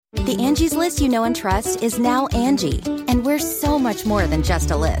The Angie's List you know and trust is now Angie, and we're so much more than just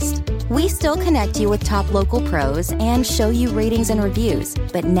a list. We still connect you with top local pros and show you ratings and reviews,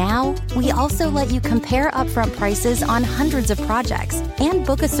 but now we also let you compare upfront prices on hundreds of projects and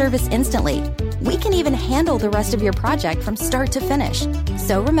book a service instantly. We can even handle the rest of your project from start to finish.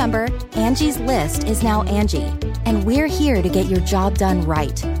 So remember, Angie's List is now Angie, and we're here to get your job done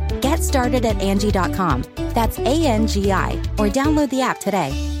right. Get started at Angie.com. That's ANGI, or download the app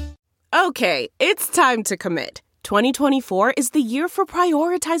today. Okay, it's time to commit. 2024 is the year for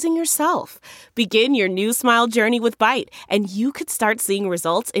prioritizing yourself. Begin your new smile journey with Byte, and you could start seeing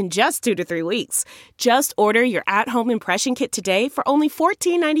results in just 2 to 3 weeks. Just order your at-home impression kit today for only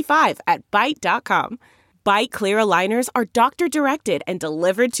 $14.95 at Byte.com. Byte Clear aligners are doctor-directed and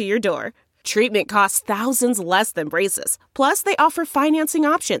delivered to your door. Treatment costs thousands less than braces. Plus, they offer financing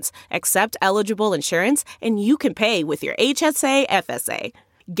options, accept eligible insurance, and you can pay with your HSA, FSA.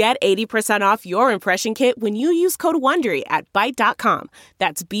 Get 80% off your impression kit when you use code WONDERY at Byte.com.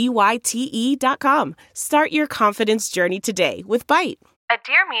 That's BYTE.com. Start your confidence journey today with Byte. A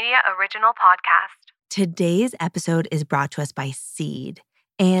Dear Media original podcast. Today's episode is brought to us by Seed.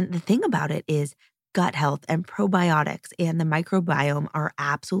 And the thing about it is gut health and probiotics and the microbiome are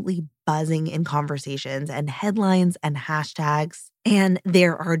absolutely buzzing in conversations and headlines and hashtags. And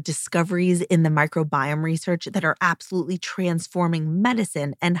there are discoveries in the microbiome research that are absolutely transforming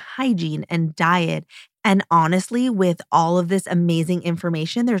medicine and hygiene and diet. And honestly, with all of this amazing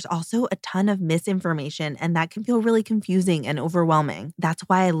information, there's also a ton of misinformation, and that can feel really confusing and overwhelming. That's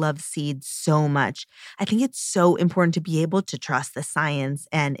why I love Seed so much. I think it's so important to be able to trust the science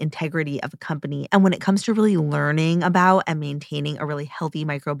and integrity of a company. And when it comes to really learning about and maintaining a really healthy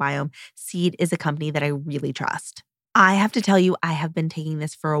microbiome, Seed is a company that I really trust. I have to tell you, I have been taking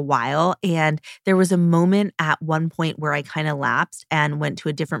this for a while, and there was a moment at one point where I kind of lapsed and went to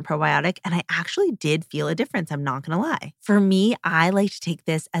a different probiotic, and I actually did feel a difference, I'm not going to lie. For me, I like to take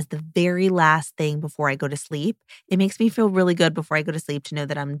this as the very last thing before I go to sleep. It makes me feel really good before I go to sleep to know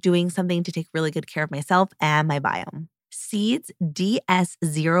that I'm doing something to take really good care of myself and my biome. Seed's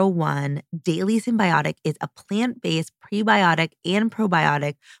DS01 Daily Symbiotic is a plant-based prebiotic and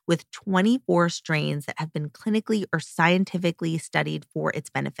probiotic with 24 strains that have been clinically or scientifically studied for its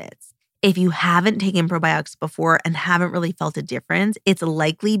benefits. If you haven't taken probiotics before and haven't really felt a difference, it's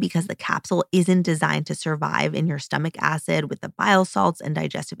likely because the capsule isn't designed to survive in your stomach acid with the bile salts and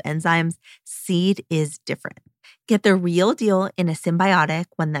digestive enzymes. Seed is different. Get the real deal in a symbiotic,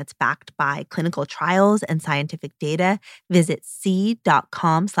 one that's backed by clinical trials and scientific data. Visit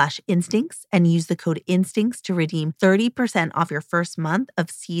seed.com/instincts and use the code INSTINCTS to redeem 30% off your first month of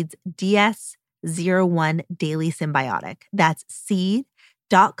Seed's DS01 Daily Symbiotic. That's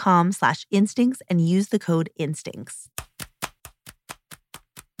seed.com/instincts and use the code INSTINCTS.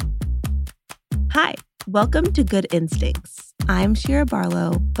 Hi, welcome to Good Instincts. I'm Shira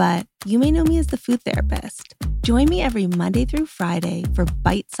Barlow, but you may know me as the food therapist. Join me every Monday through Friday for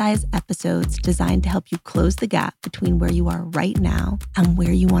bite-sized episodes designed to help you close the gap between where you are right now and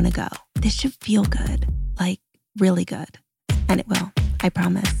where you want to go. This should feel good, like really good. And it will, I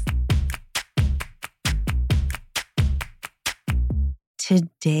promise.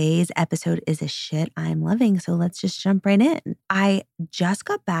 Today's episode is a shit I'm loving, so let's just jump right in. I just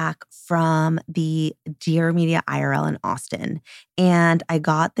got back from the Dear Media IRL in Austin, and I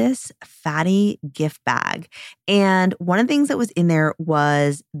got this fatty gift bag. And one of the things that was in there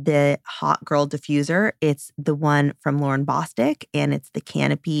was the Hot Girl diffuser. It's the one from Lauren Bostic, and it's the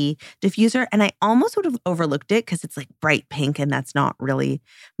Canopy diffuser. And I almost would have overlooked it because it's like bright pink, and that's not really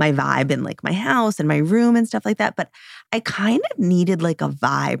my vibe in like my house and my room and stuff like that. But I kind of needed like a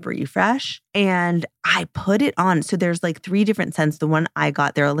vibe refresh, and I put it on. So there's like 3 different scents. The one I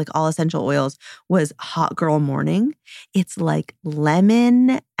got there, like all essential oils, was Hot Girl Morning. It's like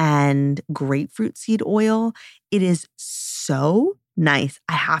lemon and grapefruit seed oil. It is so nice.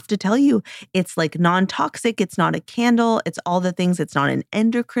 I have to tell you, it's like non-toxic. It's not a candle. It's all the things. It's not an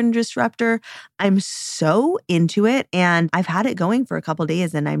endocrine disruptor. I'm so into it, and I've had it going for a couple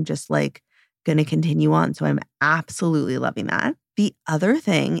days, and I'm just like going to continue on. So I'm absolutely loving that. The other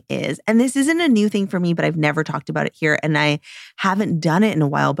thing is, and this isn't a new thing for me, but I've never talked about it here, and I haven't done it in a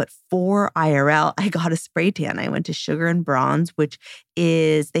while, but for IRL, I got a spray tan. I went to Sugar and Bronze, which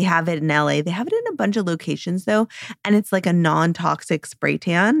is, they have it in LA. They have it in a bunch of locations though, and it's like a non-toxic spray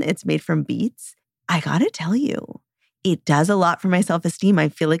tan. It's made from beets. I gotta tell you, it does a lot for my self-esteem. I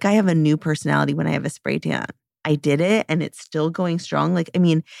feel like I have a new personality when I have a spray tan. I did it and it's still going strong. Like, I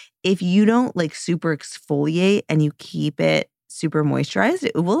mean, if you don't like super exfoliate and you keep it super moisturized,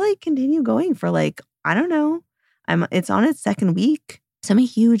 it will like continue going for like, I don't know. It's on its second week. So I'm a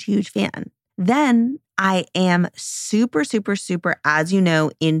huge, huge fan. Then I am super, super, super, as you know,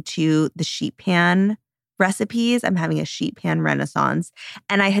 into the sheet pan recipes. I'm having a sheet pan renaissance.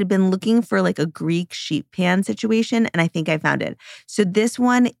 And I had been looking for like a Greek sheet pan situation, and I think I found it. So this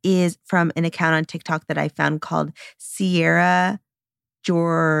one is from an account on TikTok that I found called Sierra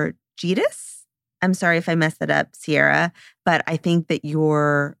Georgitis. I'm sorry if I messed that up, Sierra, but I think that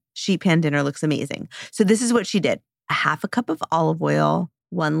your sheet pan dinner looks amazing. So this is what she did. A half a cup of olive oil,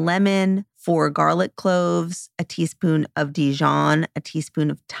 1 lemon, 4 garlic cloves, a teaspoon of Dijon, a teaspoon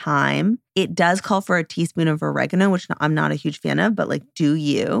of thyme. It does call for a teaspoon of oregano, which I'm not a huge fan of, but like, do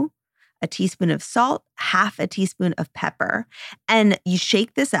you? A teaspoon of salt, half a teaspoon of pepper. And you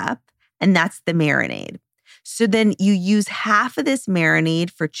shake this up, and that's the marinade. So then you use half of this marinade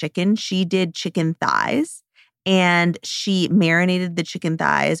for chicken. She did chicken thighs, and she marinated the chicken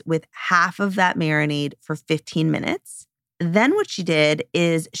thighs with half of that marinade for 15 minutes. Then what she did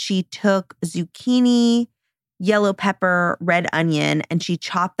is she took zucchini, yellow pepper, red onion, and she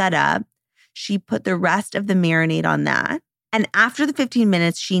chopped that up. She put the rest of the marinade on that. And after the 15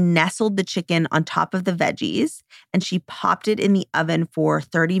 minutes, she nestled the chicken on top of the veggies, and she popped it in the oven for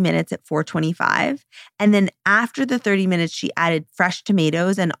 30 minutes at 425. And then after the 30 minutes, she added fresh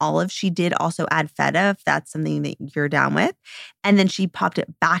tomatoes and olives. She did also add feta, if that's something that you're down with. And then she popped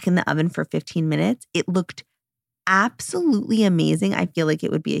it back in the oven for 15 minutes. It looked absolutely amazing. I feel like it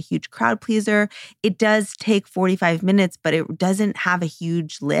would be a huge crowd pleaser. It does take 45 minutes, but it doesn't have a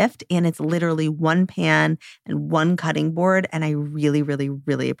huge lift. And it's literally 1 pan and 1 cutting board. And I really, really,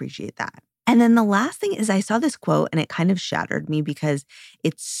 really appreciate that. And then the last thing is I saw this quote and it kind of shattered me because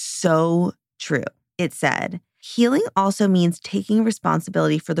it's so true. It said, healing also means taking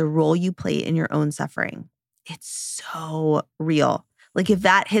responsibility for the role you play in your own suffering. It's so real. Like if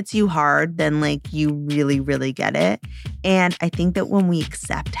that hits you hard, then like you really, really get it. And I think that when we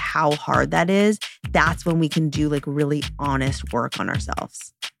accept how hard that is, that's when we can do like really honest work on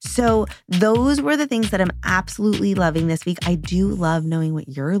ourselves. So those were the things that I'm absolutely loving this week. I do love knowing what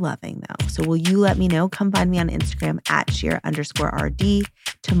you're loving though. So will you let me know? Come find me on Instagram at Shira_RD.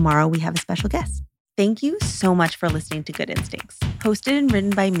 Tomorrow we have a special guest. Thank you so much for listening to Good Instincts, hosted and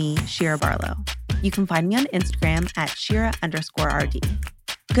written by me, Shira Barlow. You can find me on Instagram at Shira_RD.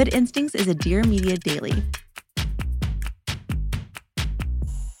 Good Instincts is a Dear Media daily.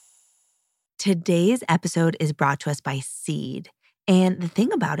 Today's episode is brought to us by Seed. And the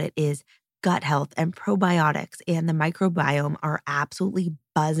thing about it is gut health and probiotics and the microbiome are absolutely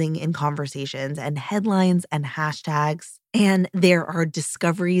buzzing in conversations and headlines and hashtags. And there are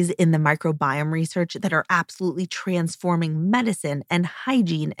discoveries in the microbiome research that are absolutely transforming medicine and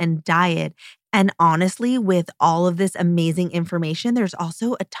hygiene and diet. And honestly, with all of this amazing information, there's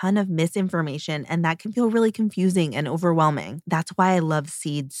also a ton of misinformation, and that can feel really confusing and overwhelming. That's why I love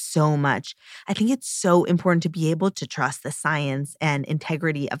Seed so much. I think it's so important to be able to trust the science and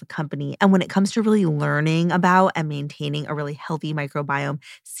integrity of a company. And when it comes to really learning about and maintaining a really healthy microbiome,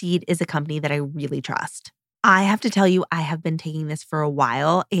 Seed is a company that I really trust. I have to tell you, I have been taking this for a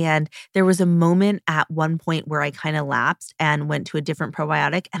while, and there was a moment at one point where I kind of lapsed and went to a different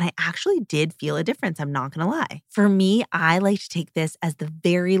probiotic, and I actually did feel a difference. I'm not going to lie. For me, I like to take this as the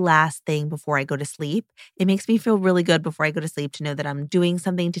very last thing before I go to sleep. It makes me feel really good before I go to sleep to know that I'm doing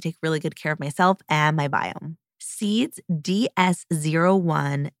something to take really good care of myself and my biome. Seed's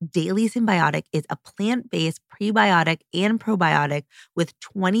DS01 Daily Symbiotic is a plant-based prebiotic and probiotic with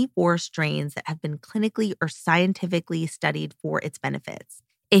 24 strains that have been clinically or scientifically studied for its benefits.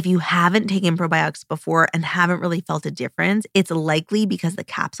 If you haven't taken probiotics before and haven't really felt a difference, it's likely because the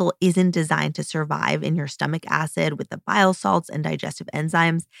capsule isn't designed to survive in your stomach acid with the bile salts and digestive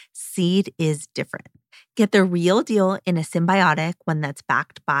enzymes. Seed is different. Get the real deal in a symbiotic, one that's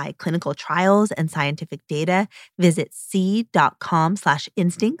backed by clinical trials and scientific data. Visit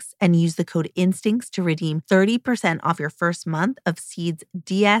seed.com/instincts and use the code INSTINCTS to redeem 30% off your first month of Seed's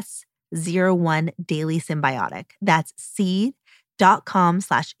DS01 Daily Symbiotic. That's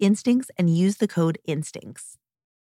seed.com/instincts and use the code INSTINCTS.